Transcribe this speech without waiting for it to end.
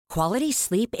Quality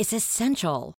sleep is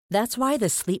essential. That's why the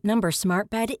Sleep Number Smart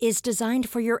Bed is designed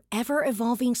for your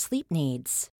ever-evolving sleep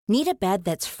needs. Need a bed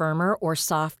that's firmer or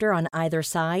softer on either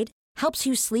side? Helps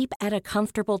you sleep at a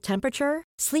comfortable temperature?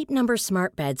 Sleep Number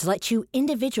Smart Beds let you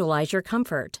individualize your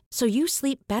comfort, so you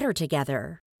sleep better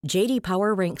together. J.D.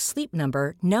 Power ranks Sleep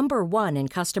Number number 1 in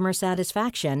customer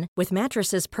satisfaction with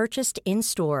mattresses purchased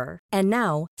in-store. And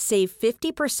now, save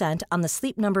 50% on the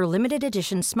Sleep Number Limited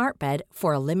Edition Smart Bed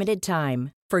for a limited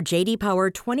time. For J.D. Power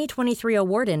 2023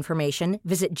 award information,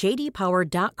 visit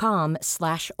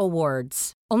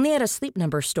jdpower.com/awards. Only at a Sleep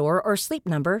Number store or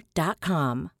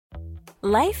sleepnumber.com.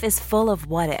 Life is full of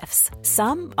what-ifs.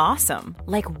 Some awesome,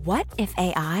 like what if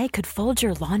AI could fold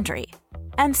your laundry?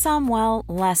 And some, well,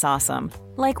 less awesome,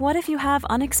 like what if you have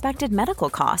unexpected medical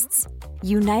costs?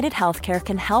 United Healthcare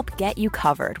can help get you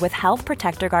covered with Health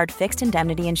Protector Guard fixed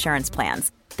indemnity insurance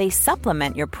plans. They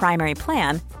supplement your primary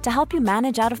plan to help you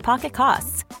manage out-of-pocket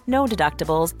costs. No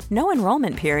deductibles, no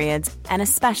enrollment periods, and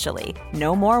especially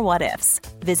no more what-ifs.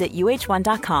 Visit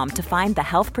uh1.com to find the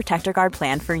Health Protector Guard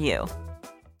plan for you.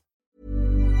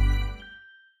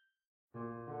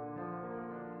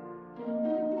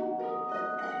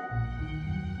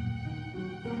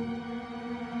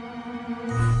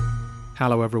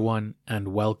 Hello everyone, and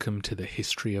welcome to the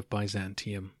History of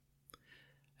Byzantium.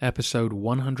 Episode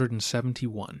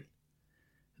 171,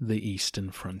 The Eastern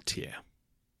Frontier.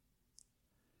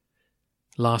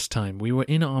 Last time we were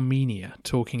in Armenia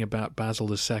talking about Basil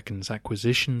II's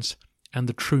acquisitions and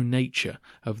the true nature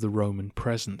of the Roman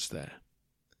presence there.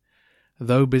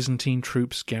 Though Byzantine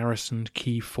troops garrisoned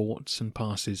key forts and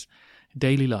passes,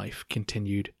 daily life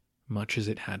continued much as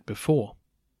it had before.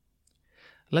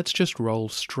 Let's just roll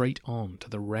straight on to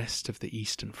the rest of the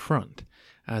Eastern Front,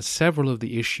 as several of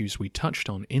the issues we touched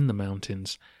on in the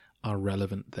mountains are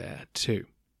relevant there too.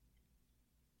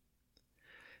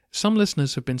 Some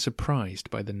listeners have been surprised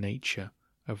by the nature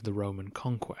of the Roman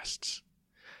conquests,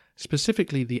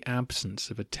 specifically the absence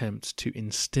of attempts to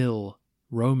instill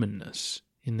Romanness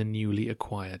in the newly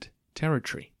acquired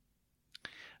territory.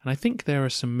 And I think there are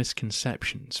some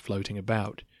misconceptions floating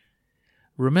about.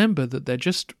 Remember that there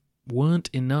just weren't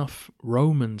enough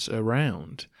Romans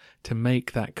around to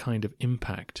make that kind of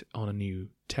impact on a new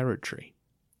territory.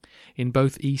 In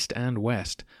both East and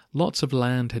West, lots of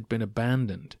land had been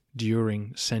abandoned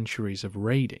during centuries of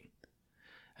raiding.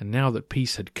 And now that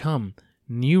peace had come,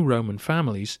 new Roman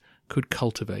families could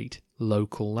cultivate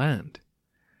local land.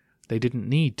 They didn't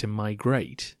need to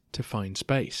migrate to find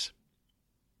space.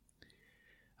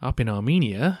 Up in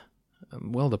Armenia,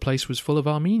 well, the place was full of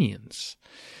Armenians.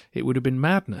 It would have been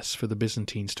madness for the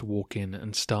Byzantines to walk in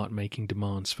and start making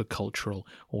demands for cultural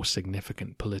or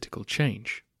significant political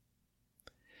change.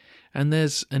 And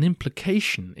there's an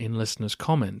implication in listeners'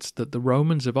 comments that the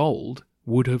Romans of old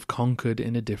would have conquered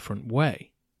in a different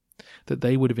way, that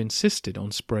they would have insisted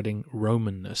on spreading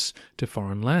Romanness to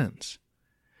foreign lands.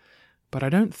 But I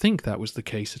don't think that was the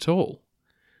case at all.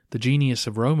 The genius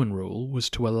of Roman rule was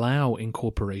to allow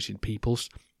incorporated peoples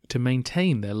to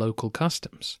maintain their local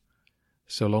customs,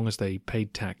 so long as they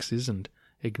paid taxes and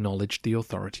acknowledged the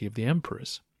authority of the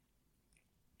emperors.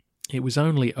 It was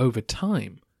only over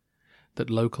time that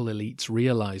local elites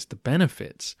realized the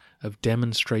benefits of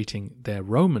demonstrating their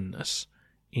Romanness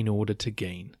in order to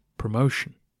gain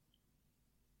promotion.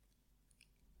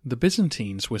 The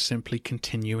Byzantines were simply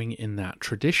continuing in that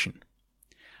tradition.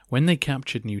 When they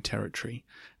captured new territory,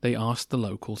 they asked the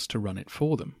locals to run it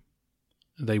for them.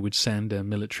 They would send a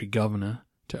military governor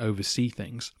to oversee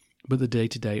things, but the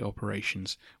day-to-day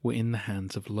operations were in the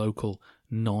hands of local,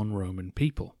 non-Roman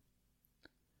people.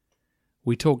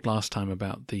 We talked last time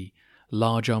about the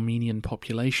large Armenian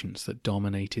populations that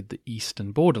dominated the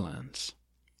eastern borderlands.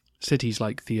 Cities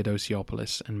like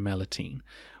Theodosiopolis and Melitene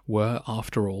were,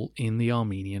 after all, in the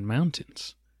Armenian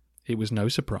mountains. It was no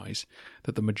surprise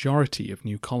that the majority of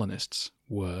new colonists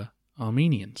were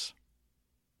Armenians.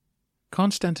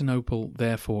 Constantinople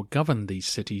therefore governed these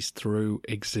cities through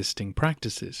existing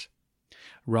practices,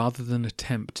 rather than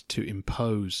attempt to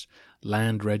impose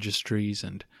land registries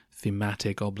and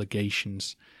thematic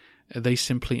obligations. They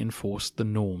simply enforced the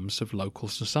norms of local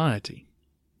society.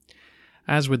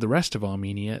 As with the rest of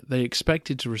Armenia, they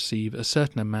expected to receive a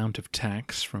certain amount of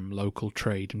tax from local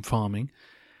trade and farming,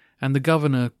 and the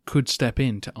governor could step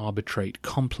in to arbitrate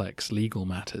complex legal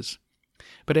matters.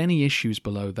 But any issues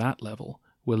below that level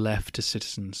were left to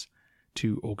citizens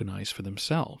to organize for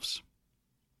themselves.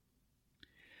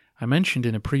 I mentioned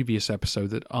in a previous episode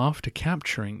that after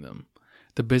capturing them,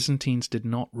 the Byzantines did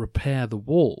not repair the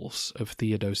walls of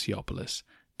Theodosiopolis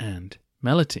and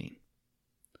Melitene.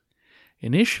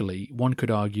 Initially, one could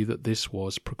argue that this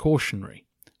was precautionary,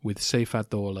 with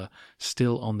Seyf-ad-Dawla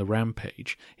still on the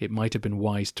rampage, it might have been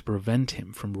wise to prevent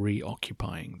him from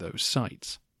reoccupying those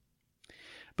sites.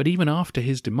 But even after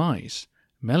his demise,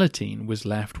 Melitene was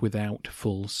left without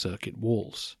full circuit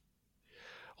walls,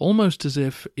 almost as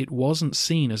if it wasn't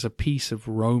seen as a piece of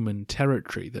Roman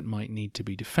territory that might need to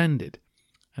be defended,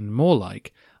 and more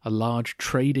like a large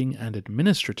trading and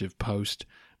administrative post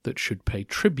that should pay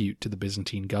tribute to the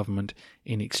Byzantine government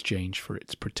in exchange for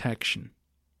its protection.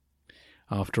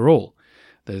 After all,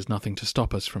 there's nothing to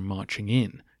stop us from marching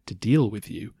in to deal with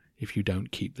you if you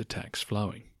don't keep the tax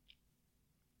flowing.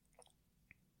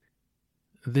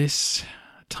 This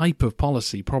type of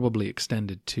policy probably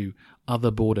extended to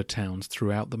other border towns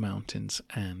throughout the mountains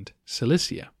and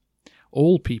Cilicia,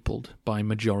 all peopled by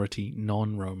majority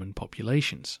non-Roman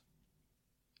populations.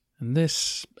 And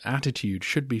this attitude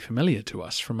should be familiar to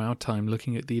us from our time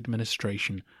looking at the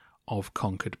administration of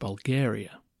conquered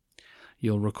Bulgaria.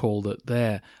 You'll recall that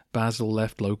there Basil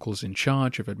left locals in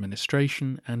charge of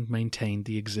administration and maintained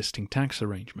the existing tax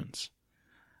arrangements.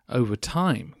 Over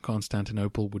time,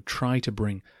 Constantinople would try to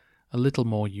bring a little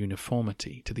more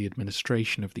uniformity to the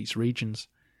administration of these regions,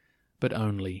 but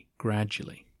only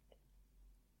gradually.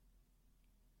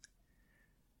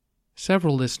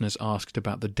 Several listeners asked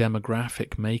about the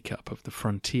demographic makeup of the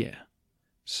frontier,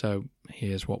 so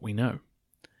here's what we know.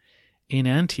 In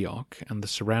Antioch and the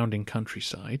surrounding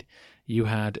countryside, you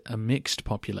had a mixed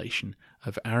population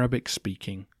of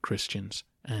Arabic-speaking Christians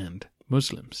and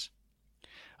Muslims.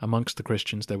 Amongst the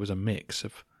Christians there was a mix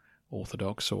of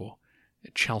Orthodox or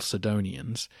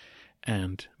Chalcedonians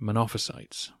and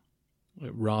Monophysites.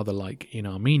 Rather like in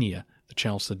Armenia, the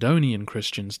Chalcedonian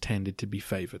Christians tended to be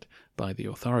favored by the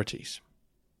authorities.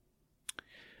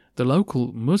 The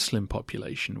local Muslim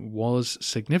population was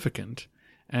significant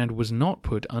and was not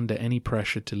put under any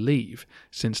pressure to leave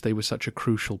since they were such a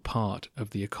crucial part of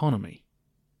the economy.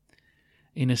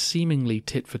 In a seemingly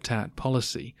tit-for-tat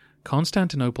policy,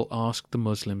 Constantinople asked the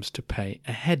Muslims to pay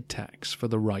a head tax for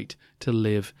the right to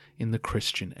live in the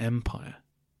Christian empire.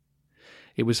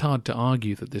 It was hard to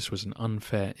argue that this was an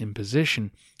unfair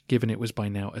imposition, given it was by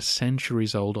now a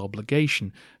centuries-old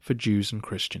obligation for Jews and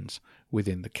Christians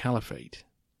within the Caliphate.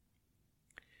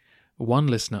 One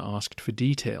listener asked for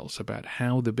details about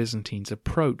how the Byzantines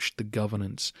approached the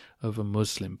governance of a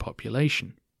Muslim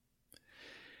population.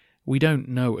 We don't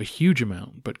know a huge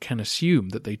amount, but can assume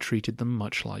that they treated them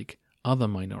much like other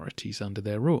minorities under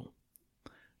their rule.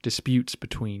 Disputes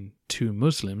between two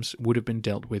Muslims would have been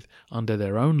dealt with under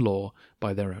their own law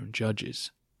by their own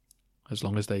judges. As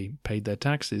long as they paid their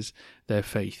taxes, their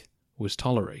faith was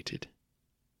tolerated.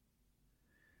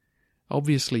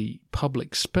 Obviously,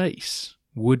 public space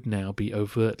would now be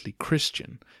overtly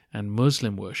Christian, and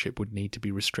Muslim worship would need to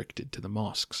be restricted to the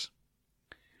mosques.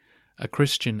 A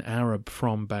Christian Arab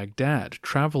from Baghdad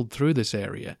travelled through this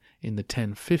area in the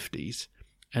 1050s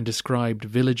and described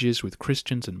villages with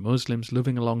Christians and Muslims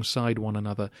living alongside one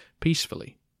another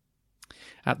peacefully.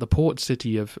 At the port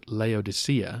city of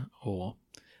Laodicea, or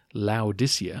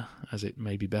Laodicea, as it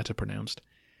may be better pronounced,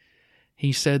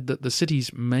 he said that the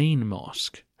city's main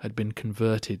mosque had been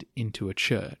converted into a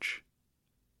church,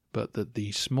 but that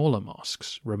the smaller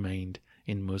mosques remained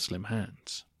in Muslim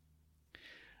hands.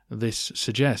 This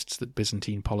suggests that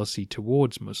Byzantine policy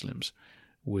towards Muslims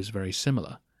was very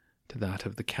similar to that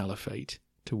of the Caliphate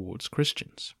towards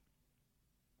Christians.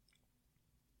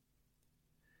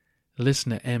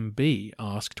 Listener MB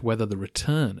asked whether the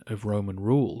return of Roman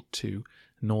rule to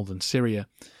northern Syria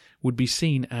would be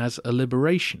seen as a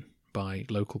liberation by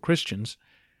local Christians,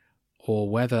 or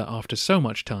whether after so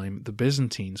much time the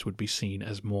Byzantines would be seen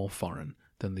as more foreign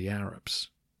than the Arabs.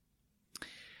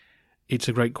 It's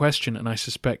a great question, and I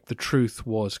suspect the truth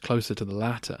was closer to the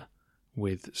latter,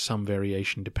 with some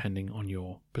variation depending on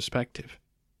your perspective.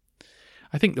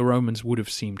 I think the Romans would have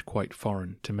seemed quite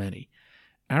foreign to many.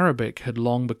 Arabic had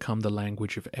long become the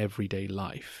language of everyday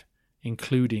life,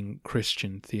 including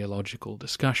Christian theological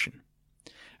discussion,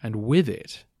 and with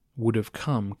it would have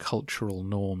come cultural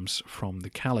norms from the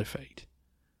Caliphate.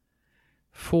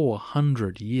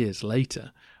 400 years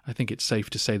later, I think it's safe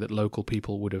to say that local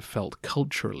people would have felt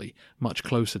culturally much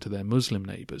closer to their Muslim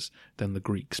neighbours than the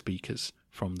Greek speakers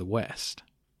from the West.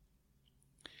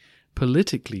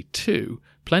 Politically, too,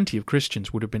 plenty of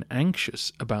Christians would have been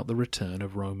anxious about the return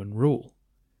of Roman rule.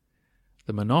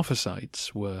 The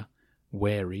Monophysites were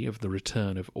wary of the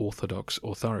return of Orthodox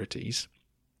authorities,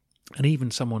 and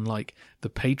even someone like the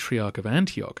Patriarch of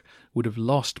Antioch would have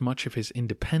lost much of his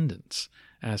independence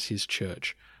as his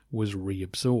church was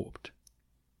reabsorbed.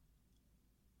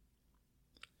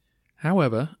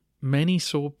 However, many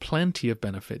saw plenty of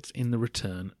benefits in the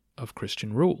return of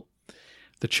Christian rule.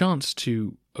 The chance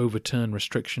to overturn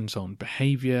restrictions on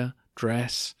behaviour,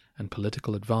 dress, and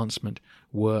political advancement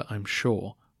were, I'm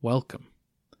sure, welcome.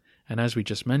 And as we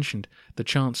just mentioned, the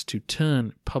chance to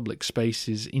turn public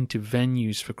spaces into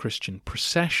venues for Christian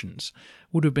processions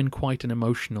would have been quite an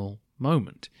emotional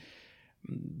moment.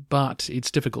 But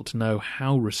it's difficult to know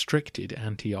how restricted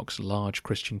Antioch's large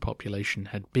Christian population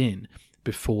had been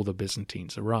before the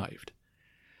Byzantines arrived.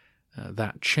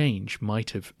 That change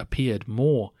might have appeared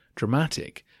more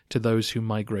dramatic to those who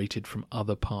migrated from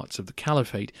other parts of the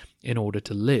Caliphate in order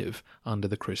to live under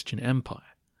the Christian Empire,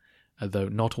 though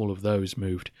not all of those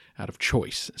moved out of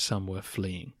choice. Some were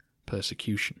fleeing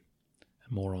persecution.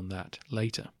 More on that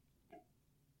later.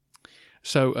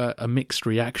 So a mixed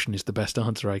reaction is the best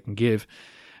answer I can give,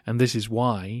 and this is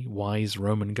why wise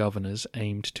Roman governors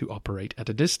aimed to operate at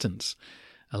a distance,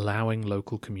 allowing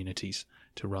local communities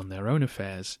to run their own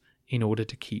affairs in order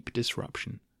to keep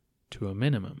disruption to a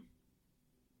minimum.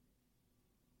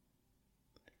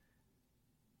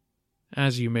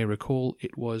 As you may recall,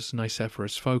 it was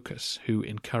Nicephorus Phocas who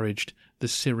encouraged the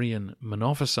Syrian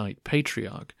Monophysite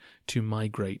patriarch to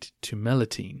migrate to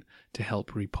Melitene to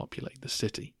help repopulate the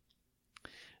city.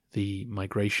 The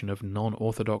migration of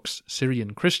non-Orthodox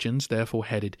Syrian Christians therefore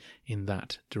headed in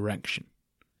that direction.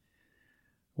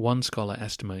 One scholar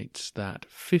estimates that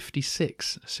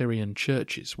 56 Syrian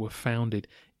churches were founded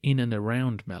in and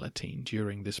around Melitene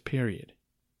during this period,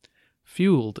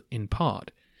 fueled in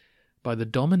part by the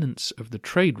dominance of the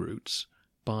trade routes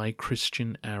by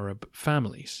Christian Arab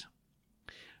families.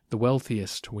 The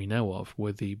wealthiest we know of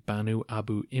were the Banu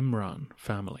Abu Imran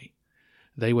family.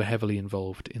 They were heavily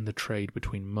involved in the trade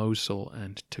between Mosul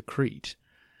and Tikrit,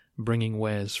 bringing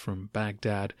wares from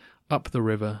Baghdad up the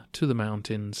river to the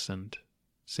mountains and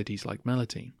cities like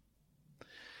Melitene.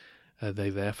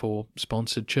 They therefore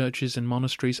sponsored churches and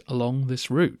monasteries along this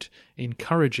route,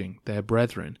 encouraging their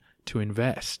brethren to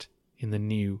invest in the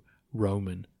new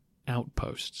Roman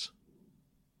outposts.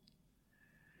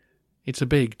 It's a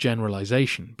big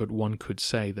generalization, but one could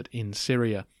say that in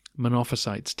Syria,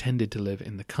 Monophysites tended to live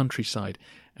in the countryside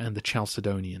and the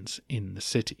Chalcedonians in the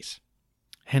cities.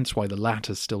 Hence why the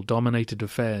latter still dominated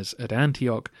affairs at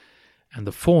Antioch, and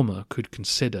the former could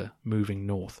consider moving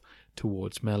north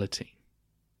towards Melitene.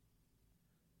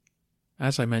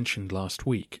 As I mentioned last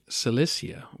week,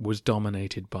 Cilicia was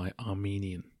dominated by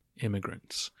Armenian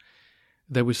immigrants.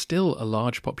 There was still a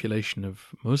large population of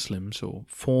Muslims, or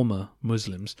former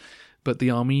Muslims, but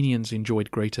the Armenians enjoyed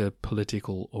greater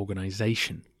political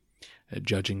organization,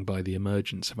 judging by the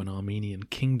emergence of an Armenian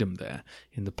kingdom there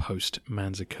in the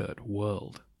post-Manzikert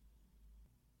world.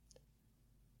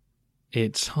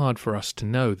 It's hard for us to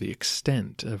know the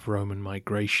extent of Roman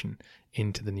migration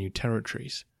into the new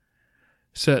territories.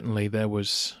 Certainly there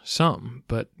was some,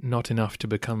 but not enough to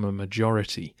become a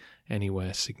majority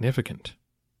anywhere significant.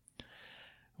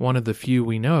 One of the few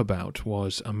we know about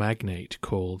was a magnate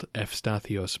called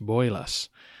Evstathios Boilas.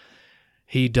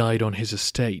 He died on his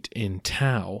estate in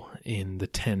Tau in the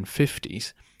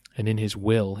 1050s, and in his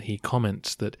will he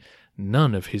comments that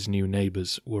none of his new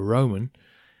neighbours were Roman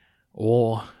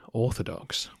or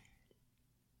Orthodox.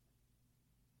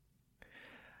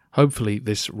 Hopefully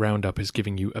this roundup is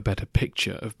giving you a better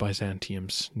picture of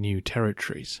Byzantium's new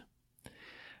territories.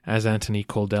 As Anthony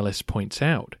Kaldellis points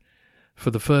out,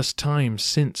 for the first time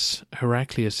since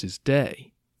Heraclius's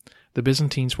day, the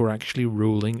Byzantines were actually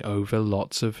ruling over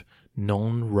lots of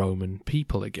non-Roman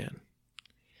people again.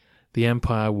 The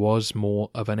empire was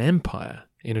more of an empire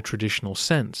in a traditional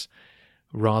sense,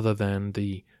 rather than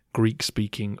the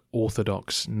Greek-speaking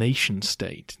Orthodox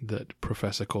nation-state that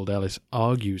Professor Kaldellis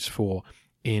argues for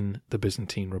in the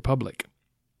Byzantine Republic.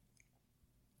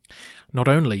 Not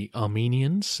only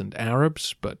Armenians and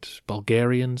Arabs, but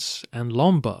Bulgarians and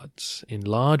Lombards in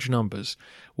large numbers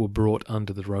were brought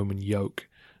under the Roman yoke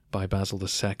by Basil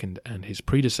II and his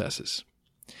predecessors.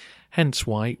 Hence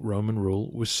why Roman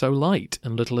rule was so light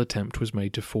and little attempt was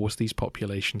made to force these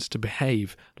populations to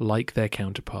behave like their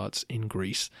counterparts in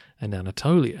Greece and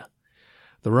Anatolia.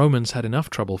 The Romans had enough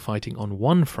trouble fighting on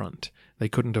one front, they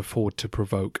couldn't afford to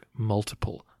provoke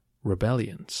multiple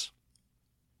rebellions.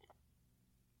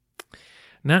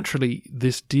 Naturally,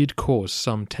 this did cause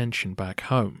some tension back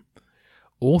home.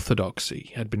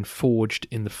 Orthodoxy had been forged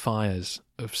in the fires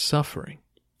of suffering.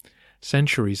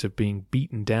 Centuries of being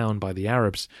beaten down by the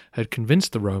Arabs had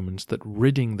convinced the Romans that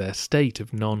ridding their state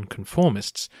of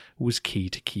nonconformists was key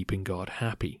to keeping God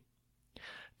happy.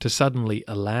 To suddenly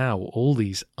allow all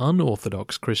these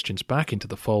unorthodox Christians back into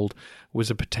the fold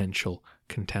was a potential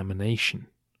contamination.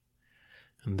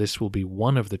 And this will be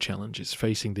one of the challenges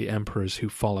facing the emperors who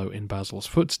follow in Basil's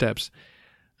footsteps,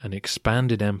 an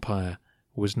expanded empire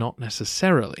was not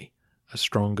necessarily a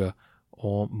stronger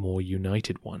or more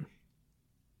united one.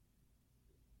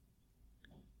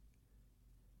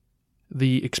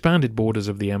 The expanded borders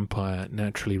of the empire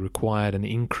naturally required an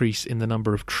increase in the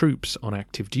number of troops on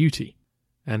active duty,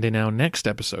 and in our next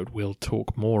episode we'll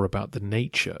talk more about the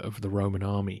nature of the Roman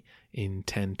army in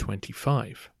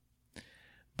 1025.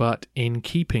 But in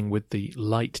keeping with the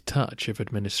light touch of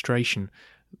administration,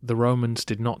 the Romans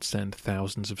did not send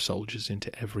thousands of soldiers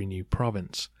into every new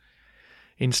province.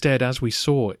 Instead, as we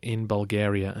saw in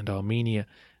Bulgaria and Armenia,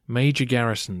 major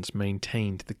garrisons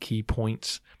maintained the key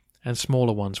points and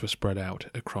smaller ones were spread out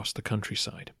across the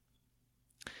countryside.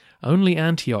 Only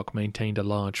Antioch maintained a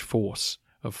large force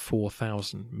of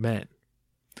 4,000 men.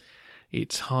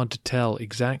 It's hard to tell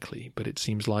exactly, but it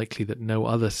seems likely that no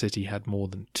other city had more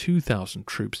than 2,000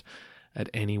 troops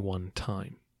at any one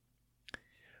time.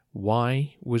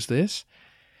 Why was this?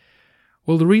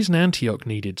 Well, the reason Antioch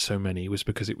needed so many was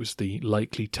because it was the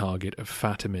likely target of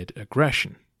Fatimid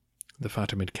aggression. The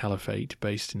Fatimid Caliphate,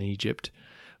 based in Egypt,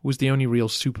 was the only real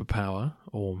superpower,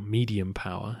 or medium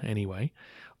power anyway,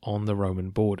 on the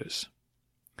Roman borders.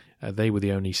 They were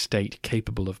the only state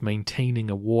capable of maintaining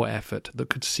a war effort that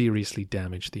could seriously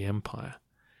damage the empire.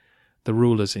 The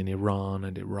rulers in Iran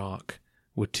and Iraq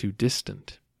were too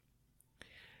distant.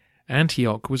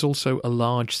 Antioch was also a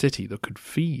large city that could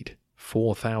feed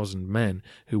 4,000 men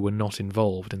who were not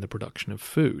involved in the production of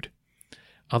food.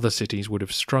 Other cities would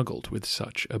have struggled with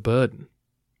such a burden.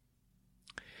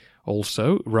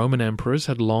 Also, Roman emperors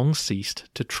had long ceased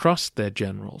to trust their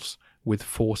generals with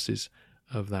forces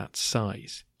of that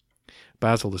size.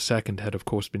 Basil II had of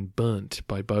course been burnt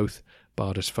by both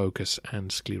Bardas Phocas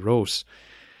and Skleros,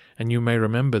 and you may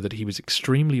remember that he was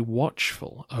extremely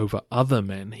watchful over other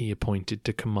men he appointed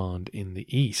to command in the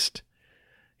east.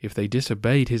 If they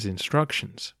disobeyed his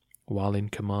instructions while in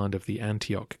command of the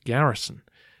Antioch garrison,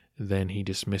 then he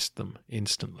dismissed them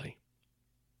instantly.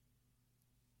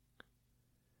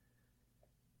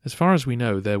 As far as we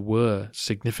know, there were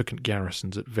significant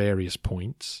garrisons at various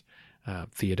points,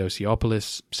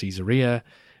 Theodosiopolis, Caesarea,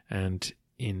 and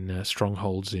in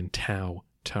strongholds in Tau,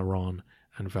 Taron,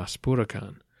 and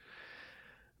Vaspurakan.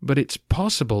 But it's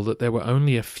possible that there were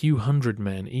only a few hundred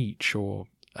men each, or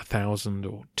 1,000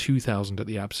 or 2,000 at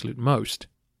the absolute most.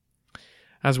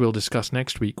 As we'll discuss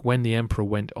next week, when the emperor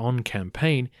went on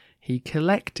campaign, he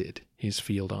collected his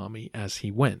field army as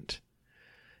he went.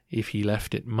 If he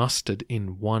left it mustered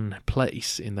in one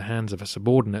place in the hands of a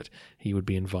subordinate, he would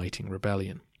be inviting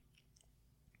rebellion.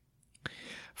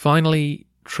 Finally,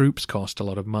 troops cost a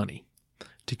lot of money.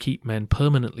 To keep men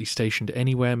permanently stationed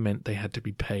anywhere meant they had to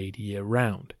be paid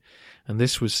year-round, and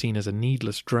this was seen as a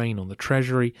needless drain on the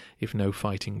treasury if no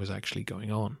fighting was actually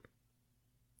going on.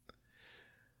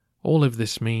 All of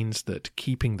this means that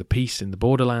keeping the peace in the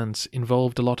borderlands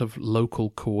involved a lot of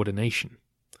local coordination.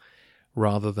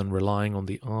 Rather than relying on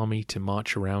the army to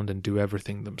march around and do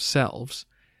everything themselves,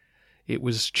 it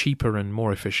was cheaper and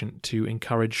more efficient to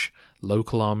encourage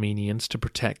local Armenians to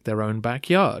protect their own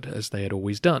backyard, as they had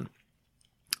always done,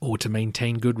 or to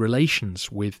maintain good relations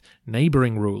with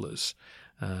neighbouring rulers,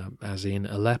 as in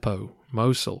Aleppo,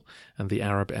 Mosul, and the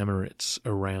Arab Emirates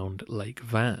around Lake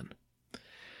Van.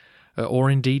 Or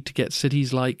indeed to get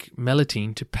cities like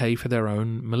Melitene to pay for their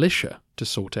own militia to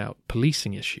sort out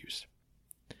policing issues.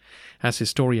 As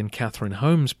historian Catherine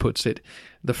Holmes puts it,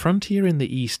 the frontier in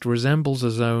the east resembles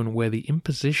a zone where the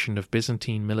imposition of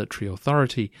Byzantine military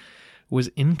authority was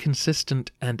inconsistent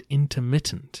and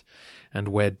intermittent, and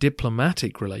where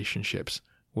diplomatic relationships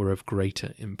were of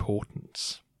greater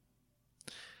importance.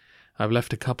 I've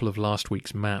left a couple of last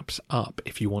week's maps up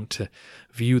if you want to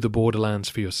view the borderlands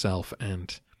for yourself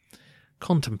and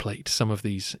contemplate some of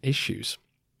these issues.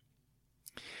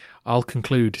 I'll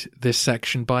conclude this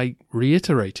section by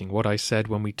reiterating what I said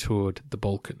when we toured the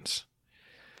Balkans.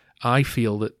 I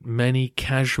feel that many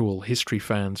casual history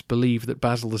fans believe that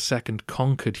Basil II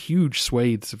conquered huge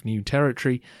swathes of new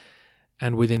territory,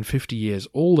 and within 50 years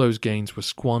all those gains were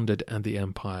squandered and the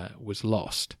empire was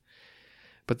lost.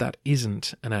 But that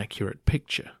isn't an accurate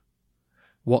picture.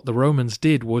 What the Romans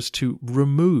did was to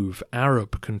remove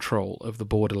Arab control of the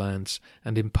borderlands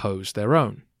and impose their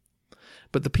own.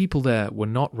 But the people there were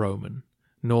not Roman,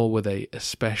 nor were they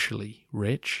especially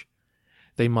rich.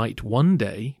 They might one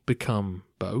day become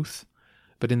both,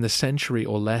 but in the century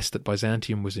or less that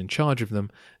Byzantium was in charge of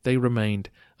them, they remained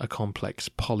a complex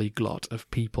polyglot of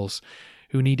peoples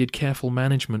who needed careful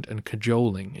management and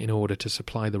cajoling in order to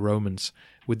supply the Romans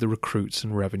with the recruits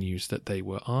and revenues that they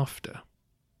were after.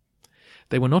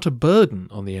 They were not a burden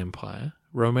on the empire.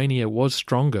 Romania was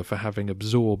stronger for having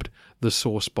absorbed the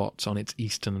sore spots on its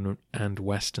eastern and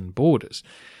western borders,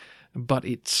 but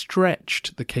it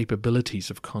stretched the capabilities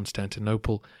of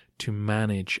Constantinople to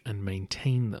manage and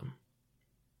maintain them.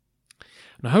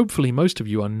 Now, hopefully most of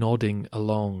you are nodding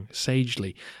along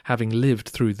sagely, having lived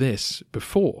through this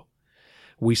before.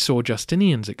 We saw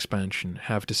Justinian's expansion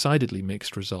have decidedly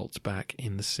mixed results back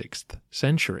in the 6th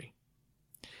century.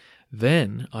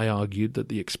 Then I argued that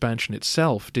the expansion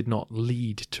itself did not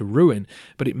lead to ruin,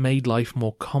 but it made life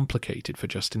more complicated for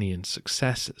Justinian's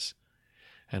successors.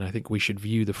 And I think we should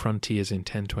view the frontiers in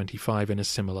 1025 in a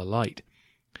similar light.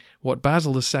 What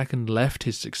Basil II left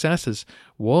his successors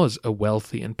was a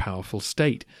wealthy and powerful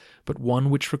state, but one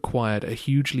which required a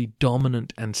hugely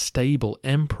dominant and stable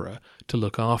emperor to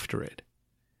look after it.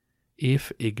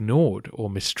 If ignored or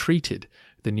mistreated,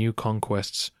 the new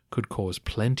conquests could cause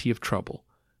plenty of trouble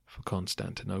for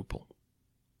Constantinople.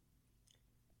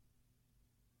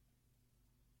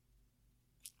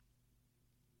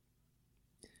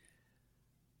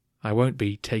 I won't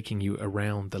be taking you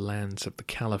around the lands of the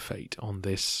Caliphate on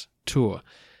this tour.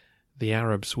 The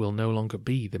Arabs will no longer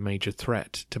be the major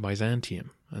threat to Byzantium,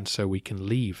 and so we can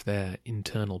leave their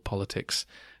internal politics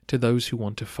to those who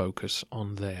want to focus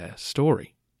on their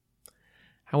story.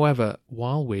 However,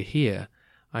 while we're here,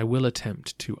 I will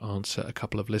attempt to answer a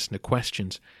couple of listener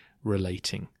questions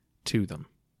relating to them.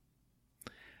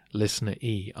 Listener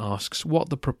E asks what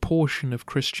the proportion of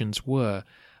Christians were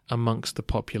amongst the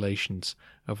populations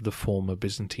of the former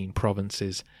Byzantine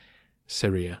provinces,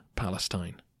 Syria,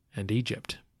 Palestine, and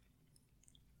Egypt.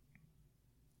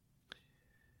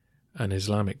 An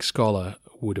Islamic scholar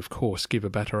would, of course, give a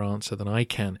better answer than I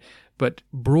can, but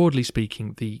broadly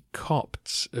speaking, the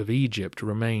Copts of Egypt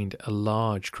remained a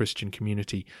large Christian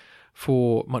community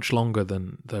for much longer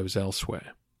than those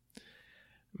elsewhere,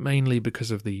 mainly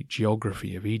because of the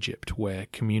geography of Egypt, where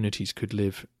communities could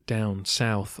live down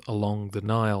south along the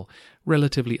Nile,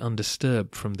 relatively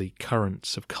undisturbed from the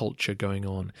currents of culture going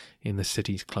on in the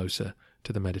cities closer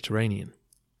to the Mediterranean.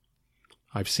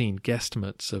 I've seen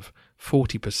guesstimates of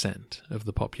 40% of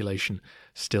the population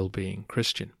still being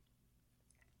Christian.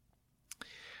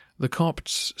 The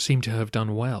Copts seem to have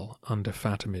done well under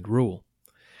Fatimid rule.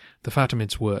 The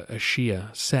Fatimids were a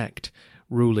Shia sect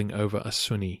ruling over a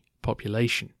Sunni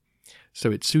population,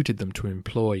 so it suited them to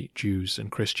employ Jews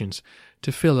and Christians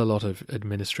to fill a lot of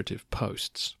administrative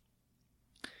posts.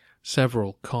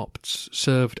 Several Copts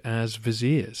served as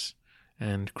viziers,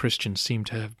 and Christians seem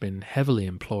to have been heavily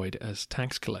employed as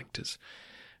tax collectors,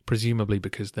 presumably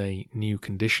because they knew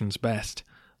conditions best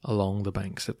along the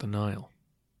banks of the Nile.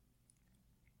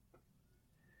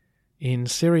 In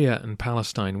Syria and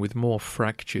Palestine, with more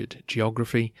fractured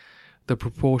geography, the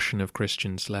proportion of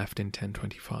Christians left in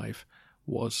 1025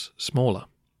 was smaller.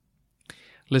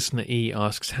 Listener E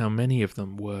asks how many of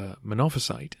them were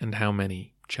Monophysite and how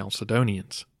many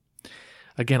Chalcedonians.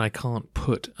 Again, I can't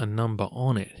put a number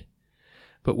on it,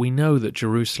 but we know that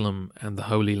Jerusalem and the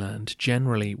Holy Land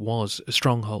generally was a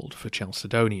stronghold for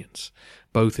Chalcedonians,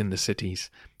 both in the cities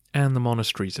and the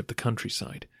monasteries of the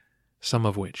countryside, some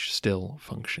of which still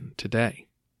function today.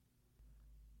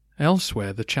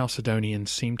 Elsewhere, the Chalcedonians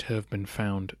seem to have been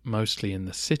found mostly in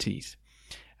the cities,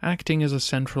 acting as a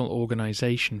central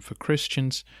organization for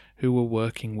Christians who were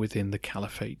working within the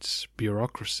Caliphate's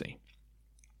bureaucracy.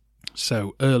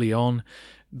 So early on,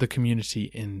 the community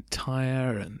in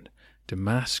Tyre and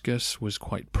Damascus was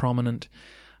quite prominent,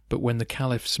 but when the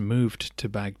caliphs moved to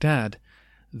Baghdad,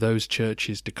 those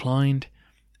churches declined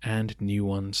and new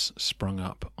ones sprung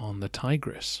up on the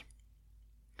Tigris.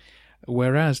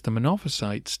 Whereas the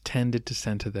Monophysites tended to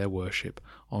center their worship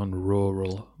on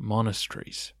rural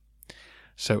monasteries.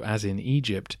 So as in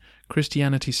Egypt,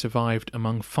 Christianity survived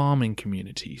among farming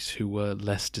communities who were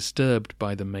less disturbed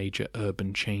by the major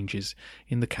urban changes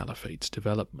in the Caliphate's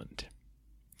development.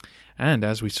 And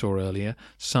as we saw earlier,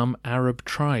 some Arab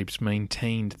tribes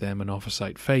maintained their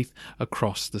Monophysite faith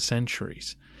across the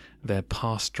centuries, their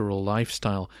pastoral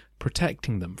lifestyle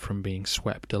protecting them from being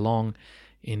swept along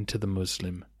into the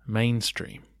Muslim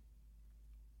mainstream.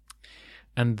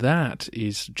 And that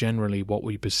is generally what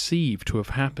we perceive to have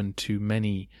happened to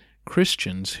many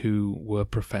Christians who were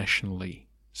professionally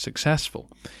successful.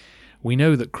 We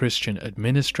know that Christian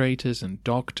administrators and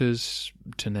doctors,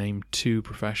 to name two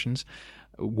professions,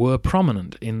 were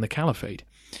prominent in the Caliphate,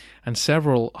 and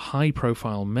several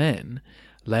high-profile men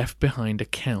left behind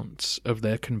accounts of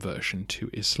their conversion to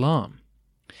Islam.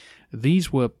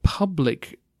 These were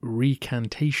public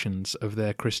recantations of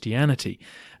their Christianity,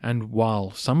 and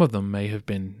while some of them may have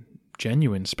been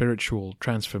genuine spiritual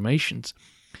transformations,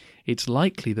 it's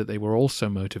likely that they were also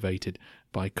motivated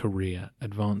by career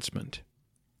advancement.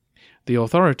 The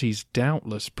authorities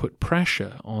doubtless put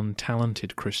pressure on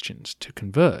talented Christians to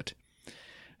convert.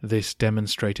 This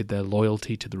demonstrated their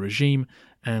loyalty to the regime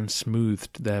and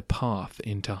smoothed their path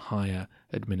into higher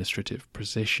administrative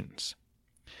positions.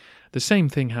 The same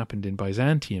thing happened in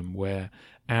Byzantium, where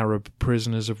Arab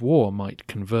prisoners of war might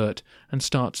convert and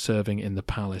start serving in the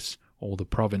palace or the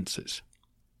provinces.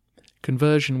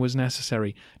 Conversion was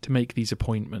necessary to make these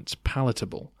appointments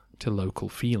palatable to local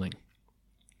feeling.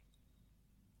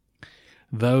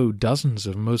 Though dozens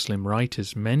of Muslim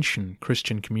writers mention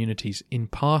Christian communities in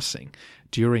passing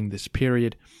during this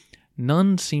period,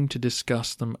 none seem to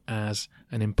discuss them as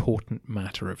an important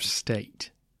matter of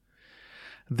state.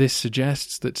 This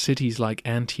suggests that cities like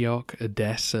Antioch,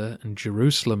 Edessa, and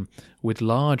Jerusalem, with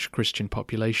large Christian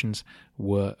populations,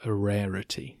 were a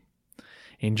rarity.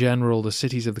 In general, the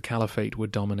cities of the Caliphate were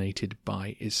dominated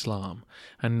by Islam,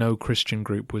 and no Christian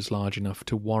group was large enough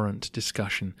to warrant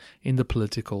discussion in the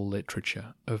political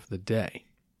literature of the day.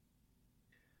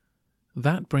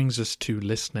 That brings us to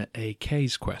listener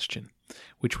AK's question,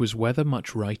 which was whether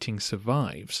much writing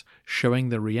survives showing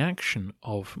the reaction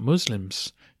of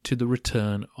Muslims to the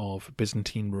return of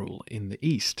Byzantine rule in the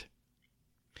East.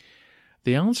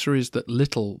 The answer is that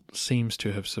little seems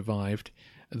to have survived,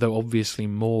 though obviously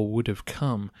more would have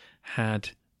come had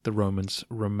the Romans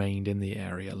remained in the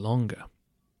area longer.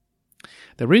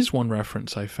 There is one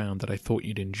reference I found that I thought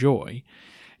you'd enjoy.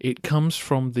 It comes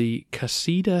from the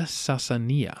Qasida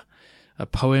Sasaniya, a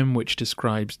poem which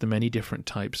describes the many different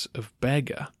types of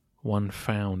beggar one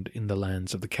found in the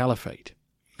lands of the Caliphate.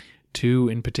 Two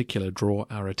in particular draw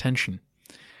our attention.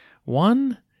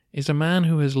 One is a man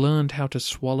who has learned how to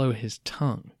swallow his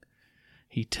tongue.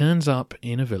 He turns up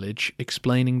in a village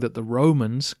explaining that the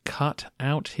Romans cut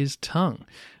out his tongue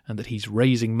and that he's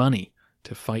raising money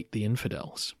to fight the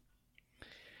infidels.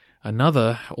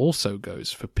 Another also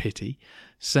goes for pity,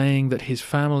 saying that his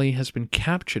family has been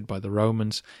captured by the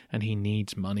Romans and he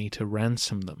needs money to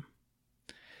ransom them.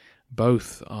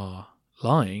 Both are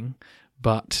lying,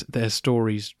 but their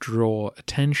stories draw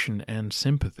attention and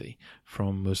sympathy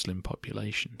from Muslim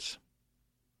populations.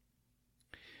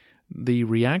 The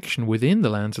reaction within the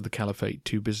lands of the Caliphate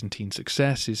to Byzantine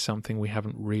success is something we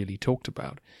haven't really talked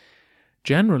about.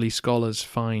 Generally, scholars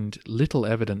find little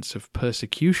evidence of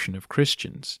persecution of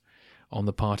Christians on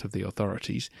the part of the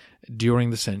authorities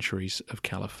during the centuries of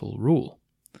caliphal rule.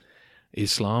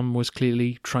 Islam was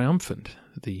clearly triumphant.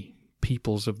 The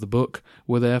peoples of the book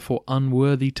were therefore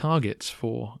unworthy targets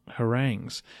for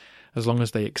harangues. As long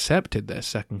as they accepted their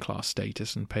second-class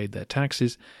status and paid their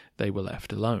taxes, they were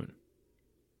left alone.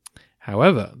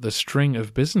 However, the string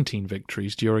of Byzantine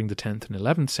victories during the 10th and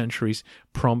 11th centuries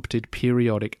prompted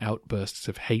periodic outbursts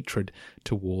of hatred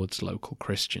towards local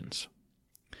Christians.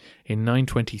 In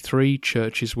 923,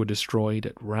 churches were destroyed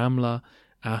at Ramla,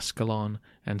 Ascalon,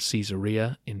 and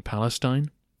Caesarea in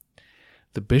Palestine.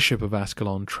 The bishop of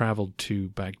Ascalon travelled to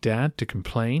Baghdad to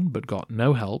complain, but got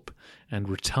no help, and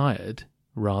retired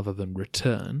rather than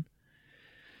return.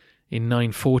 In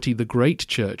 940, the great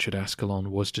church at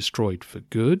Ascalon was destroyed for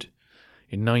good.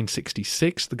 In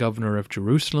 966, the governor of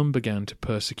Jerusalem began to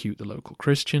persecute the local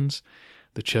Christians.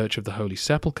 The Church of the Holy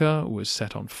Sepulchre was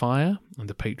set on fire and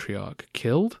the patriarch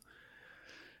killed.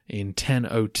 In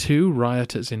 1002,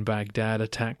 rioters in Baghdad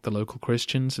attacked the local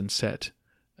Christians and set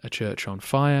a church on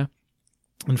fire.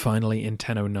 And finally, in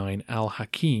 1009,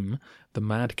 Al-Hakim, the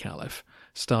Mad Caliph,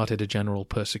 started a general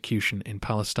persecution in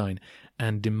Palestine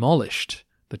and demolished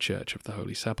the Church of the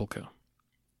Holy Sepulchre.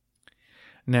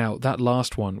 Now, that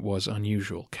last one was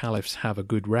unusual. Caliphs have a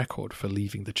good record for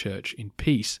leaving the church in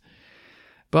peace.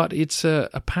 But it's a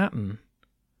pattern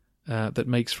that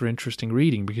makes for interesting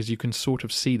reading because you can sort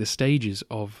of see the stages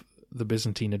of the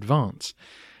Byzantine advance.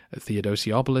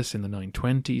 Theodosiopolis in the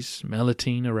 920s,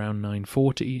 Melitene around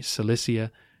 940,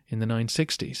 Cilicia in the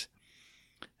 960s.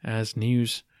 As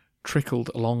news trickled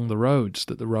along the roads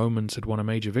that the Romans had won a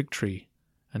major victory,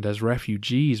 and as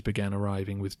refugees began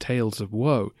arriving with tales of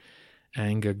woe,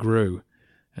 anger grew,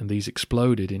 and these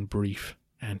exploded in brief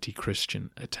anti-Christian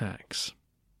attacks.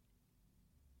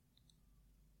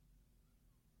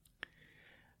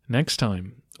 Next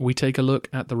time, we take a look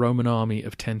at the Roman army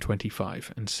of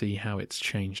 1025 and see how it's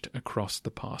changed across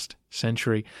the past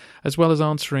century, as well as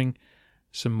answering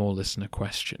some more listener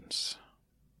questions.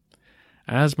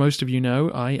 As most of you know,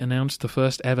 I announced the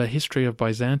first ever History of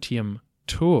Byzantium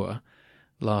tour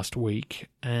last week,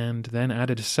 and then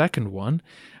added a second one,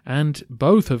 and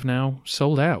both have now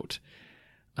sold out.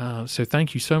 So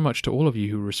thank you so much to all of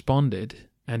you who responded,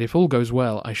 and if all goes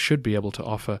well, I should be able to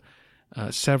offer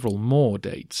several more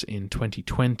dates in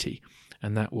 2020,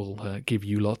 and that will give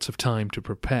you lots of time to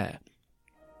prepare.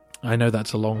 I know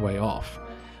that's a long way off,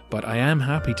 but I am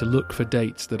happy to look for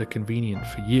dates that are convenient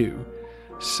for you,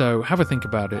 So have a think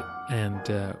about it, and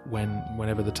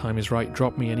whenever the time is right,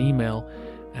 drop me an email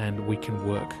and we can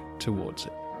work towards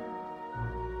it.